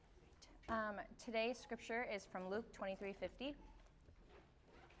Today's scripture is from Luke 23:50.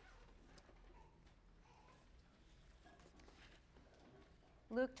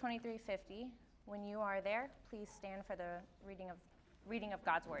 Luke 23:50. When you are there, please stand for the reading of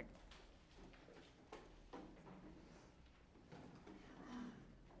God's word.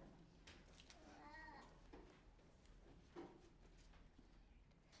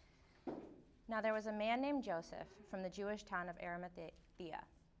 Now there was a man named Joseph from the Jewish town of Arimathea.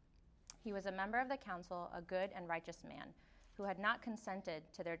 He was a member of the council, a good and righteous man, who had not consented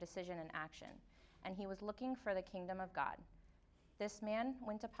to their decision and action, and he was looking for the kingdom of God. This man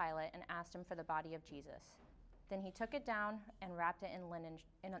went to Pilate and asked him for the body of Jesus. Then he took it down and wrapped it in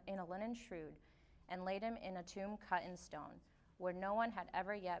a linen shroud and laid him in a tomb cut in stone, where no one had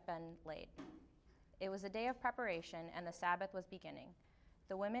ever yet been laid. It was a day of preparation, and the Sabbath was beginning.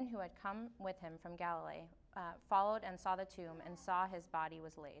 The women who had come with him from Galilee followed and saw the tomb and saw how his body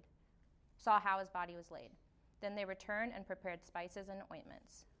was laid. Then they returned and prepared spices and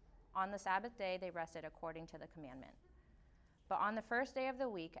ointments. On the Sabbath day they rested according to the commandment. But on the first day of the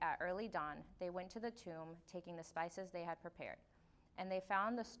week at early dawn they went to the tomb, taking the spices they had prepared. And they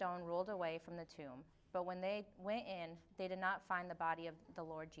found the stone rolled away from the tomb. But when they went in, they did not find the body of the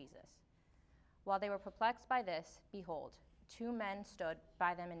Lord Jesus. While they were perplexed by this, behold, 2 men stood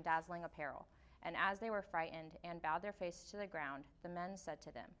by them in dazzling apparel. And as they were frightened and bowed their faces to the ground, the men said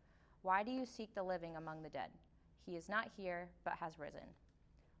to them, "Why do you seek the living among the dead? He is not here, but has risen.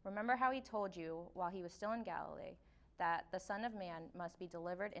 Remember how he told you while he was still in Galilee, that the Son of Man must be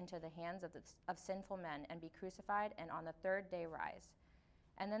delivered into the hands of sinful men and be crucified, and on the 3rd day rise."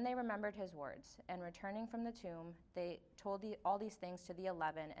 And then they remembered his words, and returning from the tomb, they told all these things to the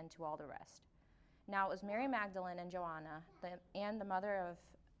 11 and to all the rest. Now it was Mary Magdalene and Joanna,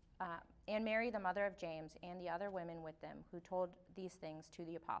 and Mary, the mother of James, and the other women with them, who told these things to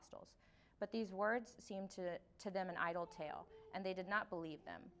the apostles. But these words seemed to them an idle tale, and they did not believe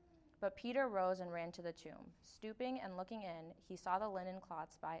them. But Peter rose and ran to the tomb. Stooping and looking in, he saw the linen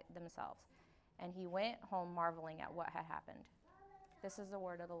cloths by themselves, and he went home marveling at what had happened. This is the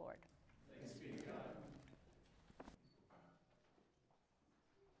word of the Lord. Thanks be to God.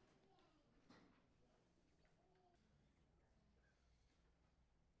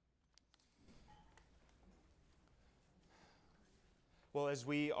 Well, as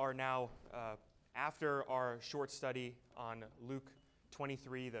we are now after our short study on Luke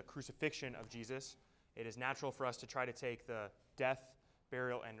 23, the crucifixion of Jesus, it is natural for us to try to take the death,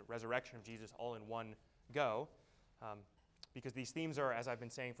 burial, and resurrection of Jesus all in one go, because these themes are, as I've been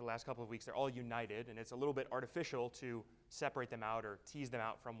saying for the last couple of weeks, they're all united, and it's a little bit artificial to separate them out or tease them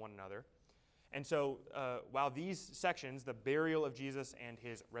out from one another. And so while these sections, the burial of Jesus and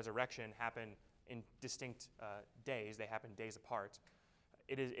his resurrection, happen in distinct days, they happen days apart,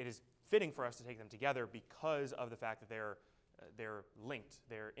 it is fitting for us to take them together because of the fact that they're linked.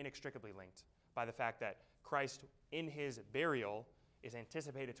 They're inextricably linked by the fact that Christ, in his burial, is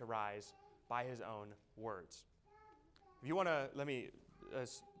anticipated to rise by his own words. If you want to, let me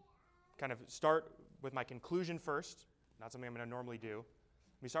kind of start with my conclusion first, not something I'm going to normally do.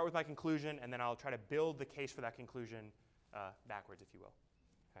 Let me start with my conclusion, and then I'll try to build the case for that conclusion backwards, if you will.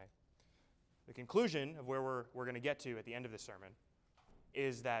 Okay? The conclusion of where we're going to get to at the end of this sermon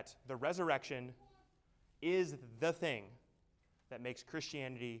is that the resurrection is the thing that makes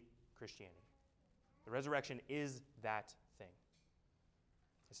Christianity Christianity. The resurrection is that thing.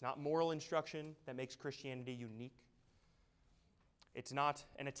 It's not moral instruction that makes Christianity unique. It's not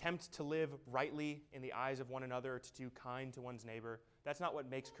an attempt to live rightly in the eyes of one another, to do kind to one's neighbor. That's not what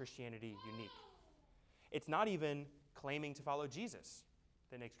makes Christianity unique. It's not even claiming to follow Jesus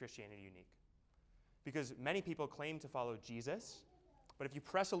that makes Christianity unique. Because many people claim to follow Jesus, but if you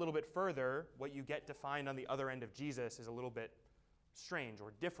press a little bit further, what you get defined on the other end of Jesus is a little bit strange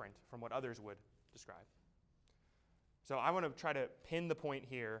or different from what others would describe. So I want to try to pin the point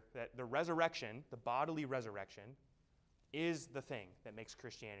here that the resurrection, the bodily resurrection, is the thing that makes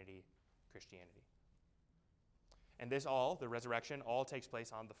Christianity Christianity. And this the resurrection, all takes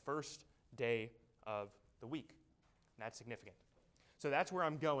place on the first day of the week. And that's significant. So that's where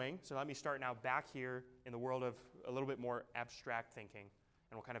I'm going. So let me start now back here in the world of a little bit more abstract thinking,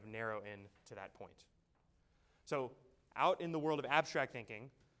 and we'll kind of narrow in to that point. So out in the world of abstract thinking,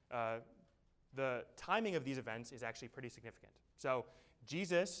 the timing of these events is actually pretty significant. So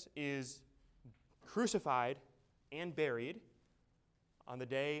Jesus is crucified and buried on the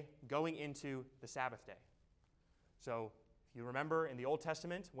day going into the Sabbath day. So if you remember in the Old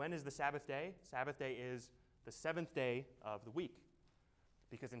Testament, when is the Sabbath day? Sabbath day is the 7th day of the week.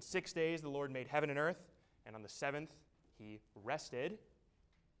 Because in 6 days the Lord made heaven and earth, and on the 7th he rested.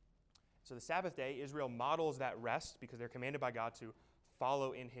 So the Sabbath day, Israel models that rest because they're commanded by God to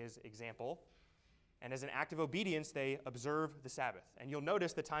follow in his example. And as an act of obedience, they observe the Sabbath. And you'll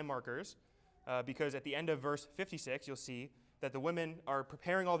notice the time markers because at the end of verse 56, you'll see that the women are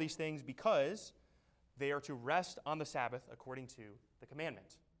preparing all these things because they are to rest on the Sabbath according to the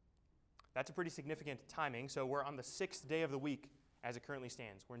commandment. That's a pretty significant timing. So we're on the 6th day of the week as it currently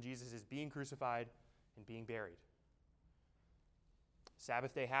stands, when Jesus is being crucified and being buried.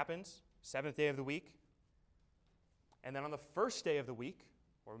 Sabbath day happens, 7th day of the week. And then on the 1st day of the week,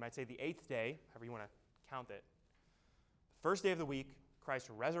 or we might say the 8th day, however you want to count it, the 1st day of the week, Christ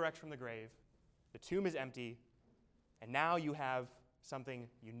resurrects from the grave, the tomb is empty, and now you have something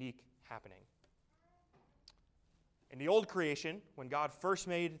unique happening. In the old creation, when God first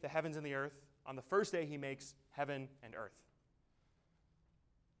made the heavens and the earth, on the 1st day he makes heaven and earth.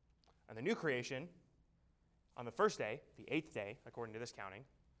 On the new creation, on the 1st day, the 8th day, according to this counting,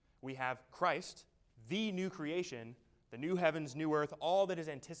 we have Christ, the new creation, the new heavens, new earth, all that is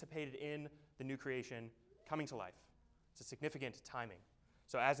anticipated in the new creation coming to life. It's a significant timing.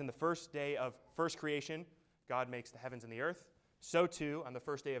 So as in the 1st day of first creation, God makes the heavens and the earth, so too on the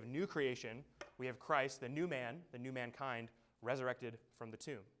 1st day of new creation, we have Christ, the new man, the new mankind, resurrected from the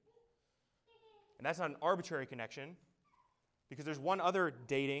tomb. And that's not an arbitrary connection, because there's one other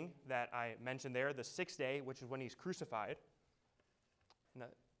dating that I mentioned there, the 6th day, which is when he's crucified. Now,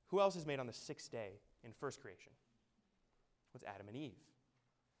 who else is made on the 6th day in first creation? It's Adam and Eve.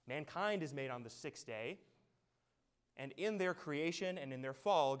 Mankind is made on the 6th day, and in their creation and in their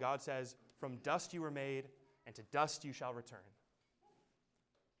fall, God says, "From dust you were made, and to dust you shall return."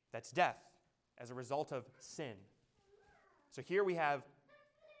 That's death as a result of sin. So here we have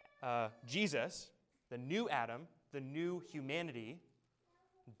Jesus, the new Adam, the new humanity,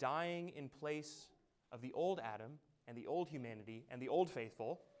 dying in place of the old Adam and the old humanity and the old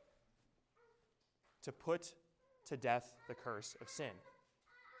faithful to put to death the curse of sin.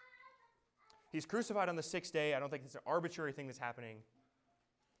 He's crucified on the 6th day. I don't think it's an arbitrary thing that's happening,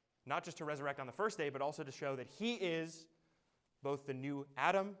 not just to resurrect on the 1st day, but also to show that he is both the new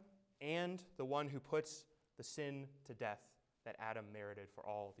Adam and the one who puts the sin to death that Adam merited for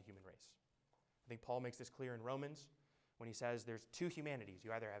all the human race. I think Paul makes this clear in Romans when he says there's two humanities.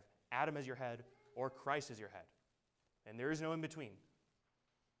 You either have Adam as your head or Christ as your head, and there is no in between.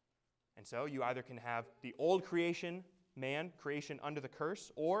 And so you either can have the old creation man, creation under the curse,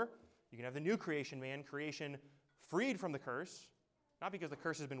 or you can have the new creation man, creation freed from the curse, not because the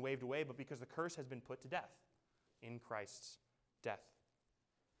curse has been waved away, but because the curse has been put to death in Christ's death.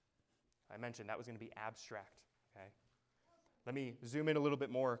 I mentioned that was going to be abstract, okay? Let me zoom in a little bit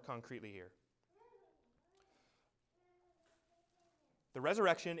more concretely here. The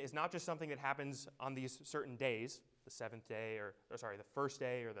resurrection is not just something that happens on these certain days, the 7th day, the 1st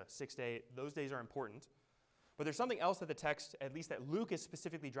day or the 6th day. Those days are important. But there's something else that the text, at least that Luke is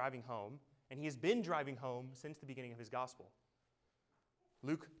specifically driving home, and he has been driving home since the beginning of his gospel.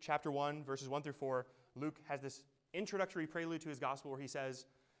 Luke chapter 1, verses 1 through 4, Luke has this introductory prelude to his gospel where he says,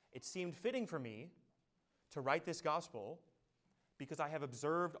 "It seemed fitting for me to write this gospel because I have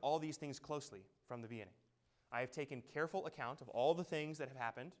observed all these things closely from the beginning. I have taken careful account of all the things that have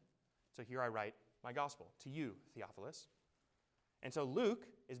happened, so here I write my gospel to you, Theophilus." And so Luke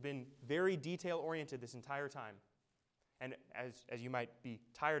has been very detail-oriented this entire time. And as you might be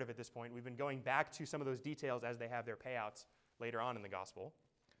tired of at this point, we've been going back to some of those details as they have their payouts later on in the gospel.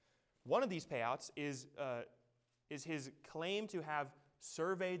 One of these payouts is his claim to have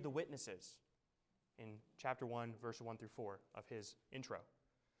surveyed the witnesses in chapter 1, verse 1 through 4 of his intro.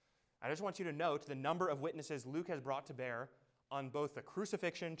 I just want you to note the number of witnesses Luke has brought to bear on both the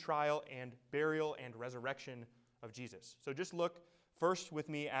crucifixion, trial, and burial and resurrection of Jesus. So just look first with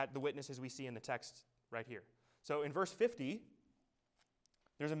me at the witnesses we see in the text right here. So in verse 50,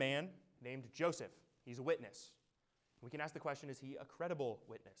 there's a man named Joseph. He's a witness. We can ask the question, is he a credible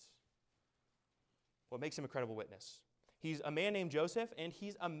witness? What makes him a credible witness? He's a man named Joseph, and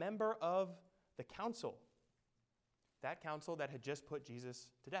he's a member of the council. That council that had just put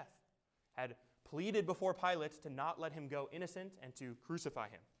Jesus to death, had pleaded before Pilate to not let him go innocent and to crucify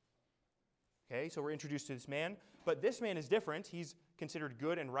him. Okay, so we're introduced to this man, but this man is different. He's considered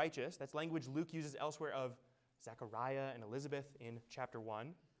good and righteous. That's language Luke uses elsewhere of Zechariah and Elizabeth in chapter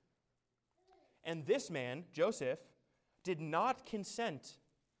 1. And this man, Joseph, did not consent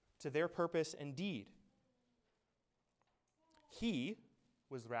to their purpose and deed. He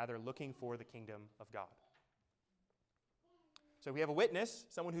was rather looking for the kingdom of God. So we have a witness,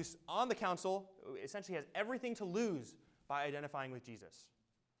 someone who's on the council, who essentially has everything to lose by identifying with Jesus.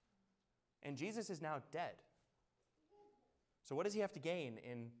 And Jesus is now dead. So what does he have to gain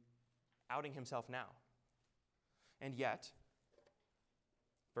in outing himself now. And yet,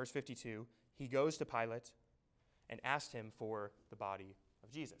 verse 52, he goes to Pilate and asks him for the body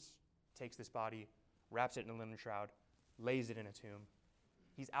of Jesus. Takes this body, wraps it in a linen shroud, lays it in a tomb.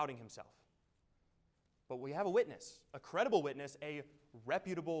 He's outing himself. But we have a witness, a credible witness, a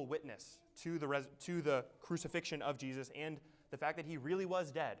reputable witness to the crucifixion of Jesus and the fact that he really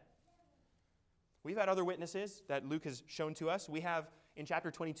was dead. We've had other witnesses that Luke has shown to us. We have in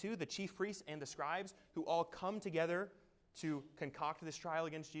chapter 22 the chief priests and the scribes who all come together to concoct this trial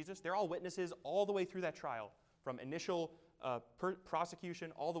against Jesus. They're all witnesses all the way through that trial, from initial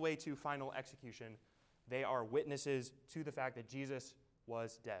prosecution all the way to final execution. They are witnesses to the fact that Jesus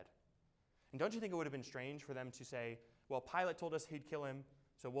was dead. And don't you think it would have been strange for them to say, well, Pilate told us he'd kill him,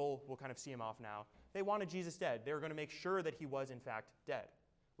 so we'll kind of see him off now. They wanted Jesus dead. They were going to make sure that he was, in fact, dead.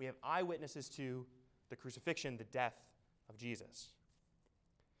 We have eyewitnesses to the crucifixion, the death of Jesus.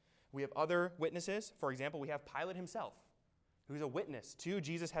 We have other witnesses. For example, we have Pilate himself, who's a witness to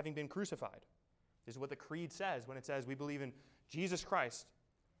Jesus having been crucified. This is what the Creed says when it says we believe in Jesus Christ,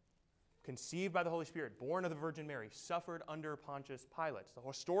 conceived by the Holy Spirit, born of the Virgin Mary, suffered under Pontius Pilate. It's a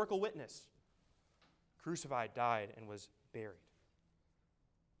historical witness. Crucified, died, and was buried.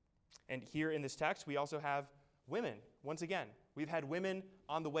 And here in this text, we also have women. Once again, we've had women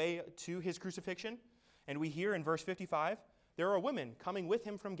on the way to his crucifixion. And we hear in verse 55, there are women coming with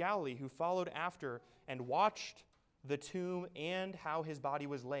him from Galilee who followed after and watched the tomb and how his body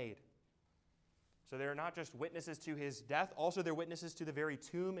was laid. So they're not just witnesses to his death, also they're witnesses to the very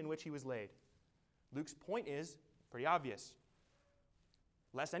tomb in which he was laid. Luke's point is pretty obvious.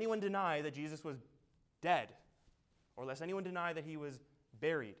 Lest anyone deny that Jesus was dead, or lest anyone deny that he was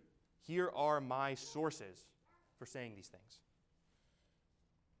buried, here are my sources for saying these things.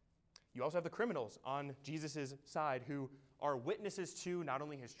 You also have the criminals on Jesus' side who are witnesses to not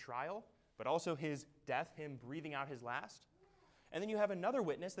only his trial, but also his death, him breathing out his last. And then you have another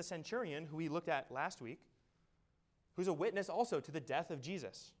witness, the centurion, who we looked at last week, who's a witness also to the death of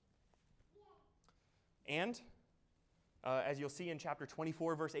Jesus. And as you'll see in chapter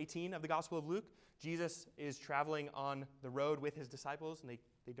 24, verse 18 of the Gospel of Luke, Jesus is traveling on the road with his disciples, and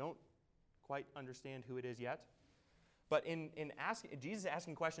they don't quite understand who it is yet. But Jesus is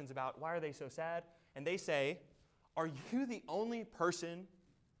asking questions about why are they so sad, and they say, are you the only person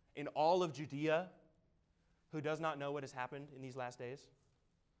in all of Judea who does not know what has happened in these last days?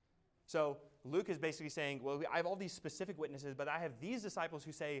 So Luke is basically saying, well, I have all these specific witnesses, but I have these disciples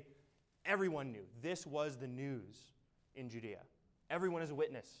who say everyone knew. This was the news in Judea. Everyone is a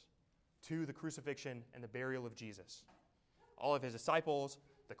witness to the crucifixion and the burial of Jesus. All of his disciples,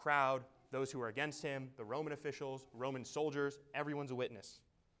 the crowd, those who are against him, the Roman officials, Roman soldiers, everyone's a witness.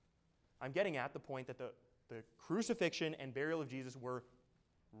 I'm getting at the point that the crucifixion and burial of Jesus were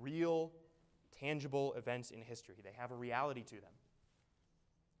real, tangible events in history. They have a reality to them.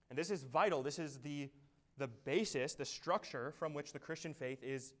 And this is vital. This is the basis, the structure from which the Christian faith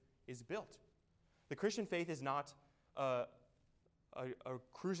is built. The Christian faith is not a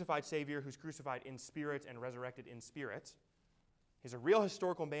crucified Savior who's crucified in spirit and resurrected in spirit. He's a real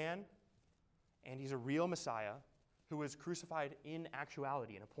historical man, and he's a real Messiah who was crucified in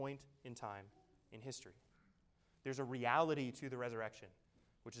actuality in a point in time in history. There's a reality to the resurrection,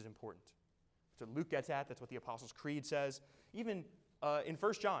 which is important. That's what Luke gets at. That's what the Apostles' Creed says. Even in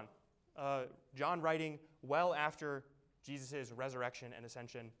 1 John, John writing well after Jesus' resurrection and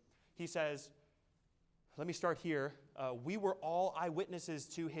ascension, he says, let me start here. We were all eyewitnesses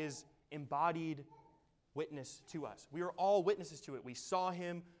to his embodied witness to us. We were all witnesses to it. We saw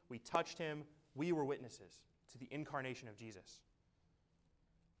him. We touched him. We were witnesses to the incarnation of Jesus.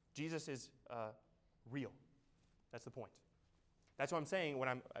 Jesus is real. That's the point. That's what I'm saying.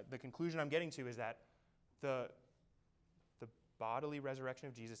 The conclusion I'm getting to is that the bodily resurrection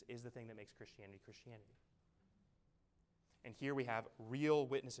of Jesus is the thing that makes Christianity Christianity. And here we have real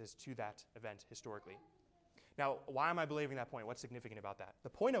witnesses to that event historically. Now, why am I believing that point? What's significant about that? The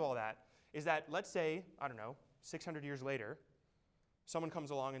point of all that is that, let's say, 600 years later, someone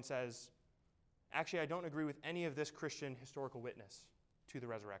comes along and says, actually, I don't agree with any of this Christian historical witness to the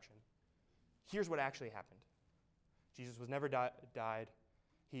resurrection. Here's what actually happened. Jesus was never died.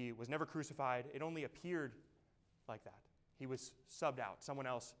 He was never crucified. It only appeared like that. He was subbed out. Someone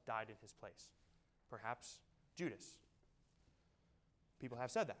else died in his place. Perhaps Judas. People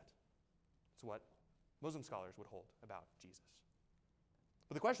have said that. It's what Muslim scholars would hold about Jesus.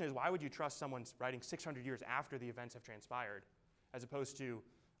 But the question is, why would you trust someone writing 600 years after the events have transpired as opposed to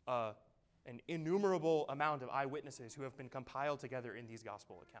an innumerable amount of eyewitnesses who have been compiled together in these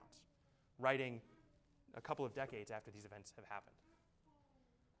gospel accounts, writing a couple of decades after these events have happened?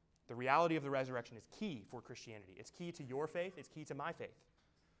 The reality of the resurrection is key for Christianity. It's key to your faith. It's key to my faith.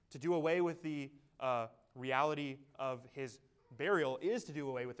 To do away with the reality of his burial is to do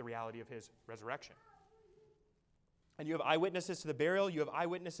away with the reality of his resurrection. And you have eyewitnesses to the burial. You have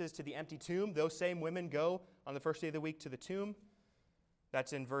eyewitnesses to the empty tomb. Those same women go on the first day of the week to the tomb.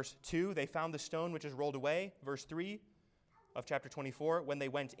 That's in verse 2. They found the stone which is rolled away. Verse 3 of chapter 24. When they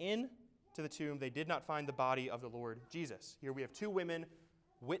went in to the tomb, they did not find the body of the Lord Jesus. Here we have two women,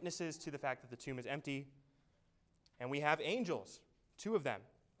 witnesses to the fact that the tomb is empty. And we have angels, two of them,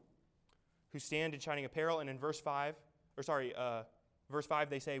 who stand in shining apparel. And in verse 5,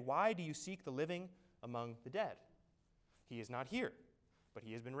 they say, "Why do you seek the living among the dead? He is not here, but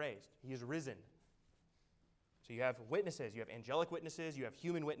he has been raised. He is risen." So you have witnesses, you have angelic witnesses, you have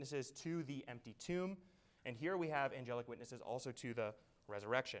human witnesses to the empty tomb, and here we have angelic witnesses also to the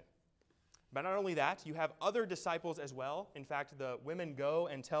resurrection. But not only that, you have other disciples as well. In fact, the women go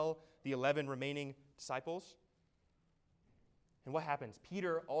and tell the 11 remaining disciples. And what happens?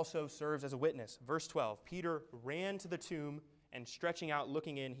 Peter also serves as a witness. Verse 12, Peter ran to the tomb, and stretching out,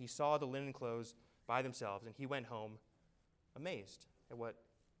 looking in, he saw the linen clothes by themselves, and he went home amazed at what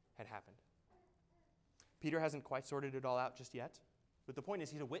had happened. Peter hasn't quite sorted it all out just yet, but the point is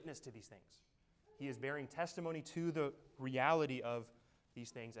he's a witness to these things. He is bearing testimony to the reality of these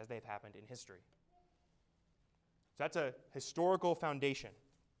things as they've happened in history. So that's a historical foundation.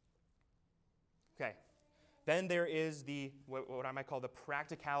 Okay. Then there is what I might call the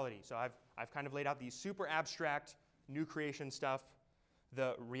practicality. So I've kind of laid out the super abstract new creation stuff,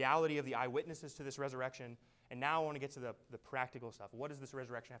 the reality of the eyewitnesses to this resurrection, and now I want to get to the practical stuff. What does this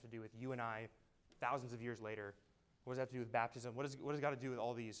resurrection have to do with you and I thousands of years later? What does that have to do with baptism? What does it got to do with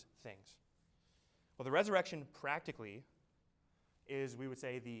all these things? Well, the resurrection practically is, we would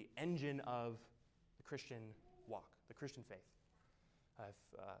say, the engine of the Christian walk, the Christian faith.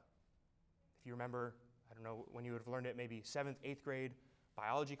 If you remember, I don't know when you would have learned it, maybe 7th, 8th grade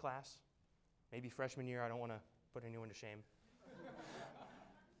biology class, maybe freshman year. I don't want to put anyone to shame.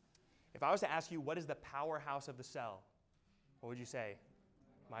 If I was to ask you, what is the powerhouse of the cell? What would you say?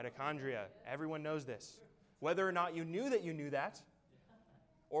 Mitochondria. Everyone knows this. Whether or not you knew that,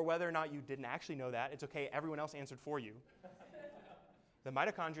 or whether or not you didn't actually know that, it's okay. Everyone else answered for you. The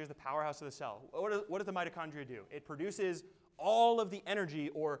mitochondria is the powerhouse of the cell. What does the mitochondria do? It produces all of the energy,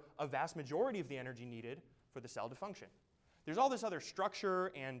 or a vast majority of the energy needed for the cell to function. There's all this other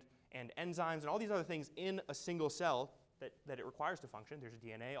structure and enzymes and all these other things in a single cell that it requires to function. There's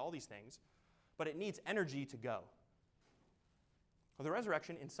DNA, all these things. But it needs energy to go. Well, the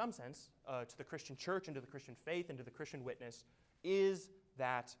resurrection, in some sense, to the Christian church and to the Christian faith and to the Christian witness, is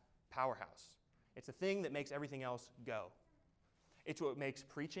that powerhouse. It's the thing that makes everything else go. It's what makes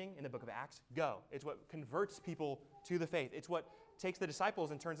preaching in the book of Acts go. It's what converts people to the faith. It's what takes the disciples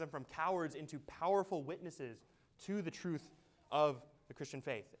and turns them from cowards into powerful witnesses to the truth of the Christian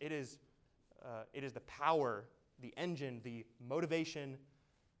faith. It is the power, the engine, the motivation.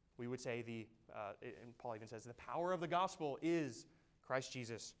 We would say and Paul even says, the power of the gospel is Christ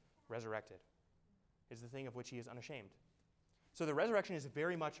Jesus resurrected. It's the thing of which he is unashamed. So the resurrection is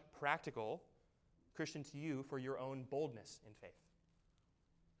very much practical, Christian, to you for your own boldness in faith.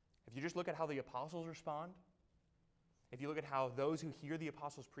 If you just look at how the apostles respond, if you look at how those who hear the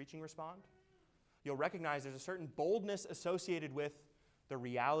apostles' preaching respond, you'll recognize there's a certain boldness associated with the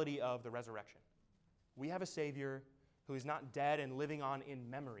reality of the resurrection. We have a Savior who is not dead and living on in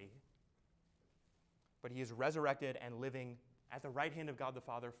memory, but he is resurrected and living at the right hand of God the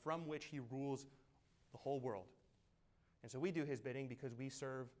Father, from which he rules the whole world. And so we do his bidding because we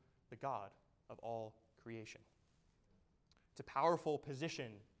serve the God of all creation. It's a powerful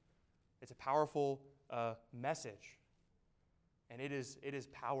position. It's a powerful message. And it is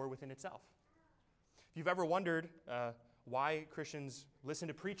power within itself. If you've ever wondered why Christians listen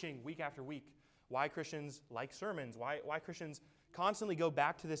to preaching week after week, why Christians like sermons, why Christians constantly go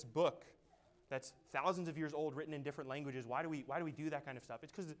back to this book that's thousands of years old, written in different languages, why do we do that kind of stuff?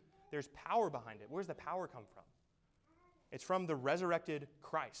 It's because there's power behind it. Where's the power come from? It's from the resurrected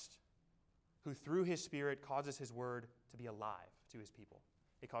Christ, who through his Spirit causes his word to be alive to his people.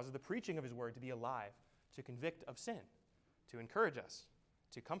 It causes the preaching of his word to be alive, to convict of sin, to encourage us,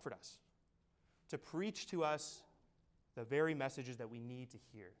 to comfort us, to preach to us the very messages that we need to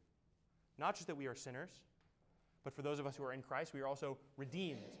hear. Not just that we are sinners, but for those of us who are in Christ, we are also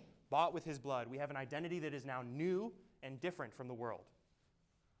redeemed, bought with his blood. We have an identity that is now new and different from the world.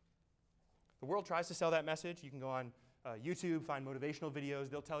 The world tries to sell that message. You can go on YouTube, find motivational videos.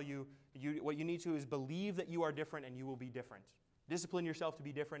 They'll tell you what you need to is believe that you are different and you will be different. Discipline yourself to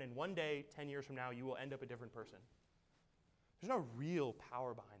be different, and one day, 10 years from now, you will end up a different person. There's no real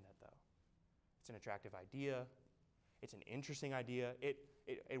power behind that, though. It's an attractive idea. It's an interesting idea.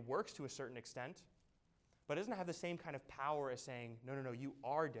 It works to a certain extent, but it doesn't have the same kind of power as saying, no, you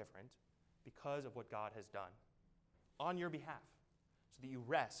are different because of what God has done on your behalf, so that you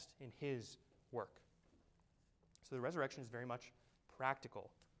rest in his work. So the resurrection is very much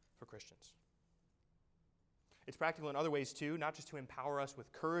practical for Christians. It's practical in other ways too, not just to empower us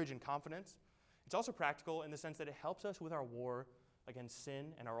with courage and confidence. It's also practical in the sense that it helps us with our war against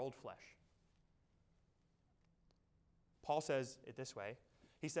sin and our old flesh. Paul says it this way.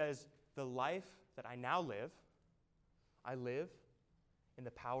 He says, the life that I now live, I live in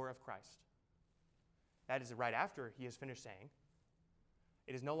the power of Christ. That is right after he has finished saying,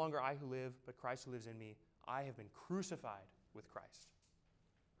 it is no longer I who live, but Christ who lives in me. I have been crucified with Christ.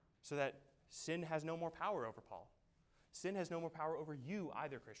 So that sin has no more power over Paul. Sin has no more power over you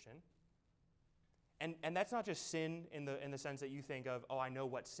either, Christian. And that's not just sin in the sense that you think of, I know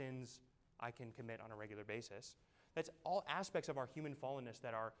what sins I can commit on a regular basis. That's all aspects of our human fallenness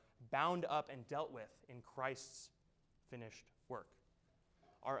that are bound up and dealt with in Christ's finished work.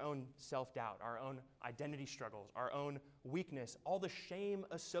 Our own self-doubt, our own identity struggles, our own weakness, all the shame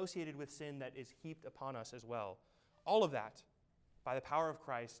associated with sin that is heaped upon us as well. All of that, by the power of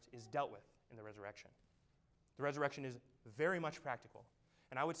Christ, is dealt with in the resurrection. The resurrection is very much practical.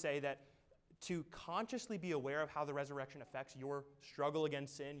 And I would say that to consciously be aware of how the resurrection affects your struggle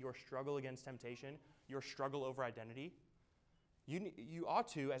against sin, your struggle against temptation, your struggle over identity, you ought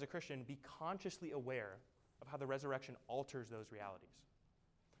to, as a Christian, be consciously aware of how the resurrection alters those realities.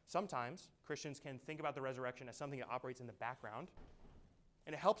 Sometimes Christians can think about the resurrection as something that operates in the background,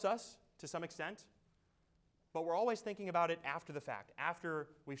 and it helps us to some extent, but we're always thinking about it after the fact, after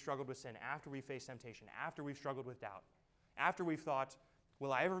we've struggled with sin, after we've faced temptation, after we've struggled with doubt, after we've thought,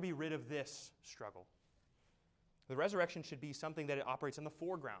 will I ever be rid of this struggle? The resurrection should be something that it operates in the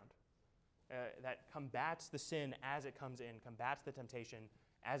foreground, that combats the sin as it comes in, combats the temptation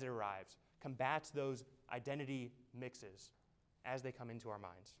as it arrives, combats those identity mixes as they come into our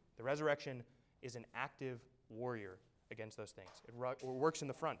minds. The resurrection is an active warrior against those things. It works in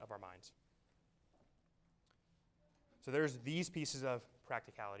the front of our minds. So there's these pieces of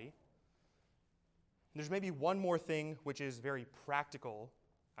practicality. And there's maybe one more thing which is very practical,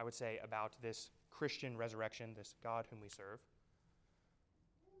 I would say, about this Christian resurrection, this God whom we serve,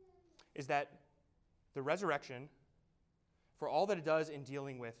 is that the resurrection, for all that it does in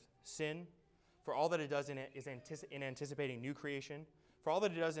dealing with sin, for all that it does in anticipating new creation, for all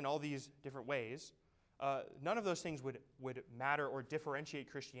that it does in all these different ways, none of those things would matter or differentiate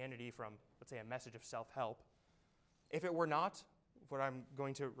Christianity from, let's say, a message of self-help, if it were not, what I'm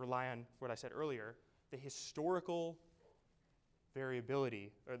going to rely on, what I said earlier, the historical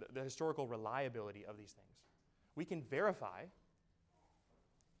variability, or the historical reliability of these things. We can verify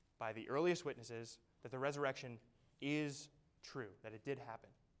by the earliest witnesses that the resurrection is true, that it did happen.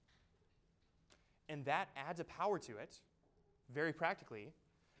 And that adds a power to it, very practically,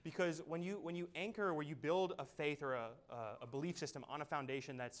 because when you anchor or you build a faith or a belief system on a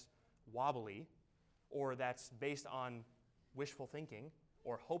foundation that's wobbly, or that's based on wishful thinking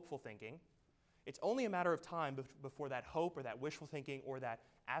or hopeful thinking, it's only a matter of time before that hope or that wishful thinking or that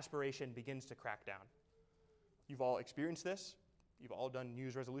aspiration begins to crack down. You've all experienced this. You've all done New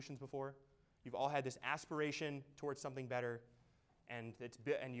Year's resolutions before. You've all had this aspiration towards something better, and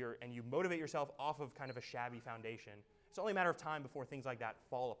you motivate yourself off of kind of a shabby foundation. It's only a matter of time before things like that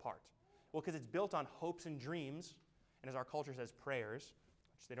fall apart. Well, because it's built on hopes and dreams, and as our culture says, prayers,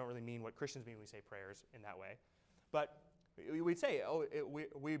 which they don't really mean what Christians mean when we say prayers in that way. But we'd say,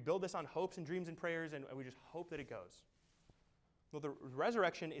 we build this on hopes and dreams and prayers, and we just hope that it goes. Well, the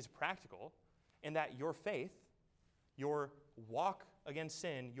resurrection is practical in that your faith, your walk against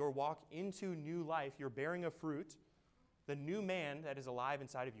sin, your walk into new life, your bearing of fruit, the new man that is alive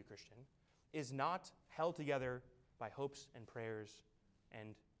inside of you, Christian, is not held together by hopes and prayers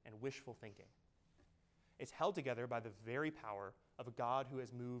and wishful thinking. It's held together by the very power of a God who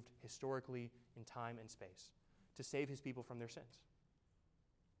has moved historically in time and space to save his people from their sins.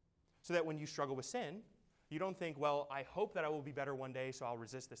 So that when you struggle with sin, you don't think, well, I hope that I will be better one day, so I'll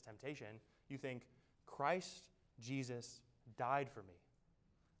resist this temptation. You think, Christ Jesus died for me,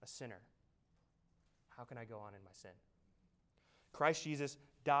 a sinner. How can I go on in my sin? Christ Jesus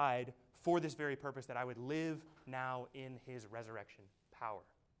died for this very purpose, that I would live now in his resurrection power.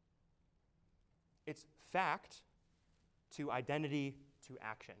 It's fact to identity to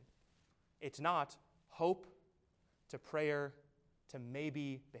action. It's not hope to prayer to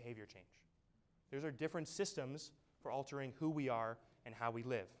maybe behavior change. Those are different systems for altering who we are and how we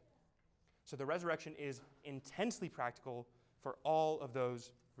live. So the resurrection is intensely practical for all of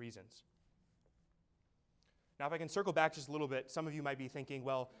those reasons. Now, if I can circle back just a little bit, some of you might be thinking,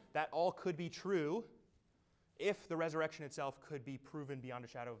 well, that all could be true if the resurrection itself could be proven beyond a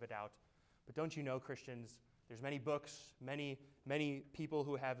shadow of a doubt. But don't you know, Christians, there's many books, many people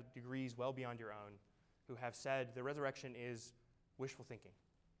who have degrees well beyond your own who have said the resurrection is wishful thinking.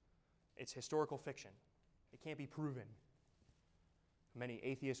 It's historical fiction. It can't be proven. Many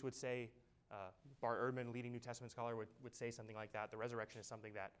atheists would say, Bart Ehrman, leading New Testament scholar, would say something like that. The resurrection is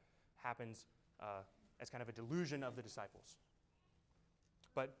something that happens as kind of a delusion of the disciples.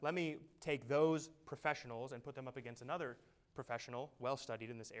 But let me take those professionals and put them up against another professional,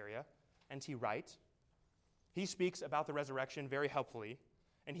 well-studied in this area, N.T. Wright. He speaks about the resurrection very helpfully,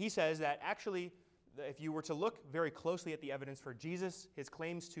 and he says that actually, if you were to look very closely at the evidence for Jesus, his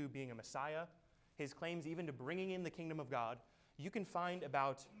claims to being a Messiah, his claims even to bringing in the kingdom of God, you can find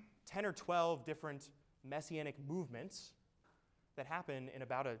about 10 or 12 different messianic movements that happen in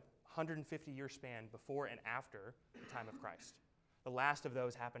about a 150-year span before and after the time of Christ. The last of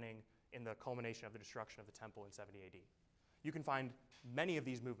those happening in the culmination of the destruction of the temple in 70 AD. You can find many of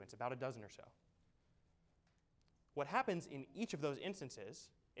these movements, about a dozen or so. What happens in each of those instances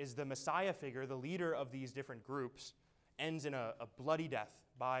is the Messiah figure, the leader of these different groups, ends in a bloody death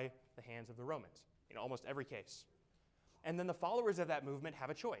by the hands of the Romans, in almost every case. And then the followers of that movement have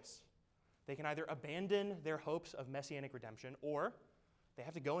a choice. They can either abandon their hopes of messianic redemption, or they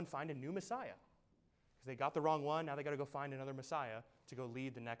have to go and find a new Messiah. Because they got the wrong one, now they got to go find another Messiah to go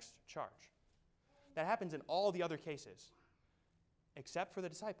lead the next charge. That happens in all the other cases, except for the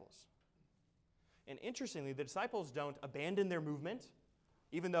disciples. And interestingly, the disciples don't abandon their movement,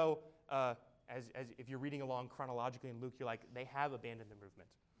 even though, as if you're reading along chronologically in Luke, you're like, they have abandoned the movement.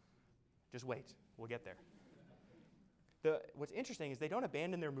 Just wait, we'll get there. What's interesting is they don't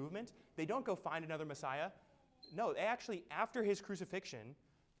abandon their movement. They don't go find another Messiah. No, they actually, after his crucifixion,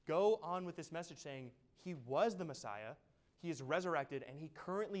 go on with this message saying he was the Messiah, he is resurrected, and he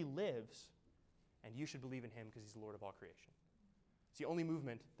currently lives, and you should believe in him because he's the Lord of all creation. It's the only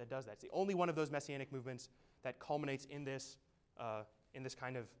movement that does that. It's the only one of those messianic movements that culminates in this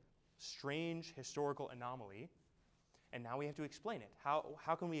kind of strange historical anomaly, and now we have to explain it.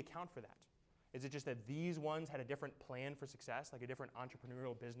 How can we account for that? Is it just that these ones had a different plan for success, like a different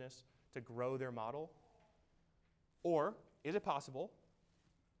entrepreneurial business to grow their model? Or is it possible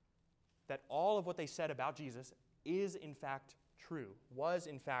that all of what they said about Jesus is in fact true, was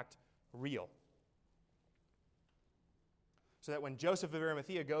in fact real? So that when Joseph of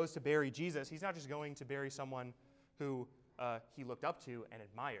Arimathea goes to bury Jesus, he's not just going to bury someone who he looked up to and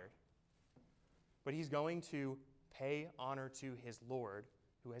admired, but he's going to pay honor to his Lord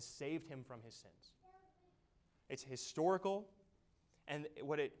who has saved him from his sins. It's historical, and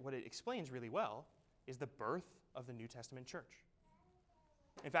what it explains really well is the birth of the New Testament church.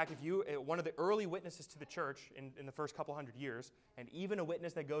 In fact, one of the early witnesses to the church in the first couple hundred years, and even a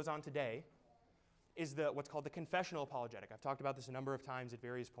witness that goes on today, is what's called the confessional apologetic. I've talked about this a number of times at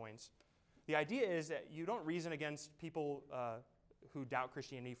various points. The idea is that you don't reason against people who doubt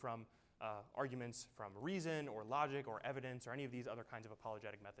Christianity from arguments from reason or logic or evidence or any of these other kinds of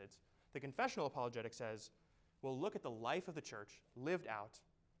apologetic methods. The confessional apologetic says, we'll look at the life of the church lived out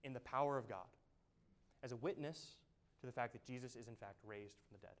in the power of God as a witness to the fact that Jesus is in fact raised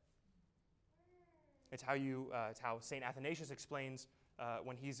from the dead. It's how St. Athanasius explains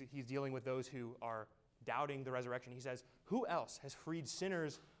when he's dealing with those who are doubting the resurrection. He says, who else has freed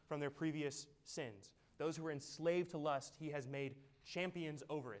sinners from their previous sins? Those who were enslaved to lust, he has made champions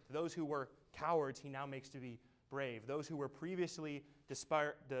over it. Those who were cowards, he now makes to be brave. Those who were previously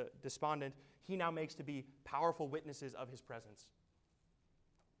despondent, he now makes to be powerful witnesses of his presence.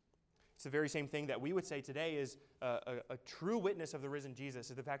 It's the very same thing that we would say today is a true witness of the risen Jesus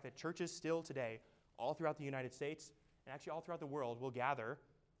is the fact that churches still today, all throughout the United States, and actually all throughout the world, will gather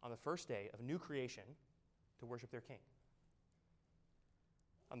on the first day of new creation to worship their King.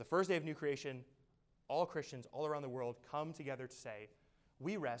 On the first day of new creation, all Christians all around the world come together to say,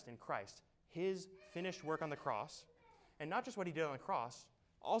 we rest in Christ, his finished work on the cross, and not just what he did on the cross,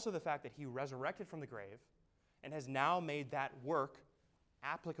 also the fact that he resurrected from the grave and has now made that work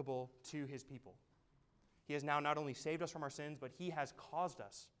applicable to his people. He has now not only saved us from our sins, but he has caused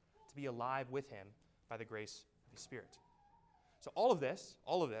us to be alive with him by the grace of his Spirit. So all of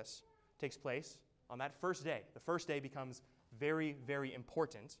this takes place on that first day. The first day becomes very, very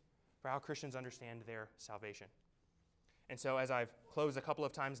important for how Christians understand their salvation. And so as I've closed a couple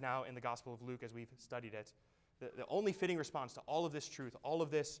of times now in the Gospel of Luke as we've studied it, the only fitting response to all of this truth, all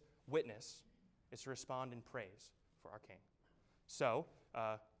of this witness, is to respond in praise for our King. So,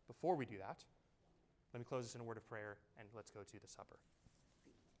 before we do that, let me close this in a word of prayer, and let's go to the supper.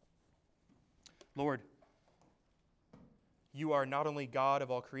 Lord, You are not only God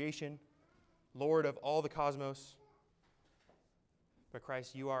of all creation, Lord of all the cosmos, but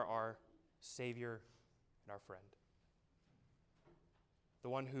Christ, you are our Savior and our friend. The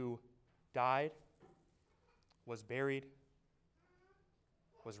one who died, was buried,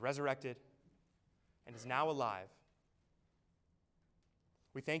 was resurrected, and is now alive.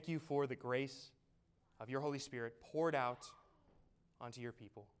 We thank you for the grace of your Holy Spirit poured out onto your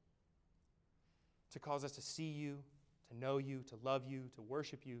people to cause us to see you, to know you, to love you, to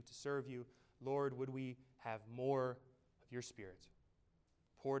worship you, to serve you. Lord, would we have more of your Spirit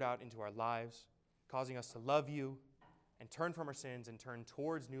poured out into our lives, causing us to love you and turn from our sins and turn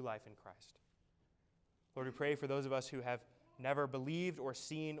towards new life in Christ. Lord, we pray for those of us who have never believed or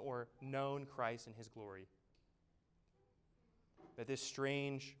seen or known Christ in his glory, that this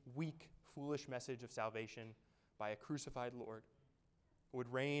strange, weak, foolish message of salvation by a crucified Lord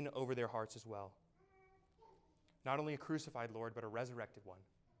would reign over their hearts as well. Not only a crucified Lord, but a resurrected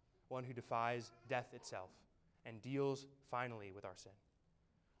one who defies death itself and deals finally with our sin.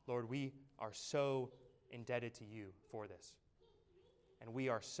 Lord, we are so indebted to you for this, and we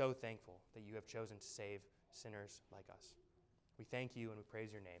are so thankful that you have chosen to save sinners like us. We thank you and we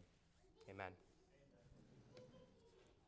praise your name. Amen.